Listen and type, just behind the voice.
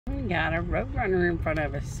got a Roadrunner in front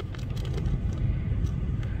of us.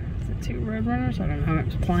 Is it 2 Roadrunners? I don't know how it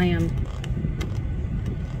was planned.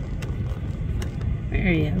 There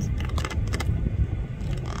he is.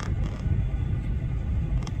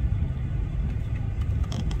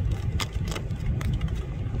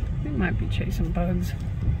 He might be chasing bugs.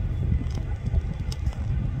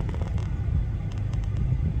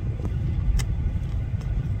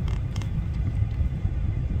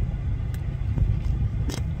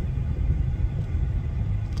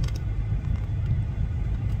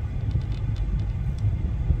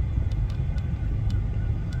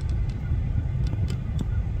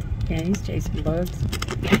 Yeah, he's chasing bugs.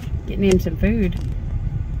 Getting him some food.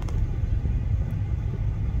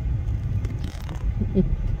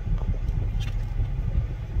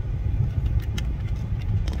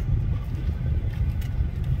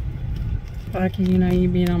 Lucky, you know, you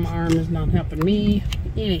being on my arm is not helping me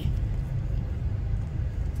any.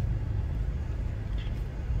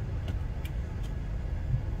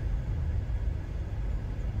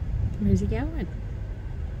 Where's he going?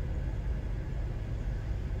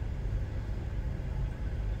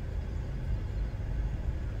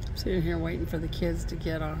 Sitting here waiting for the kids to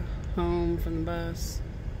get home from the bus.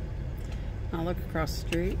 I look across the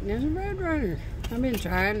street and there's a Roadrunner. I've been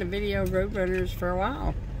trying to video Roadrunners for a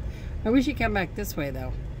while. I wish he'd come back this way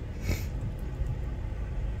though.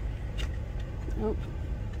 Oh.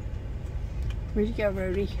 Where'd you go,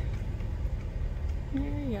 Rody? There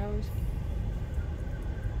he goes.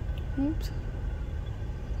 Oops.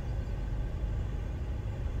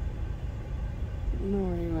 I don't know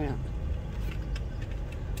where he went.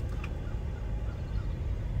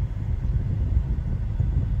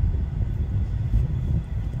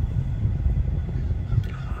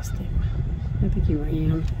 I think he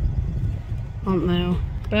ran. I don't know.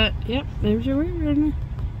 But, yep, there's your Roadrunner.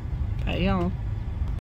 Bye, y'all.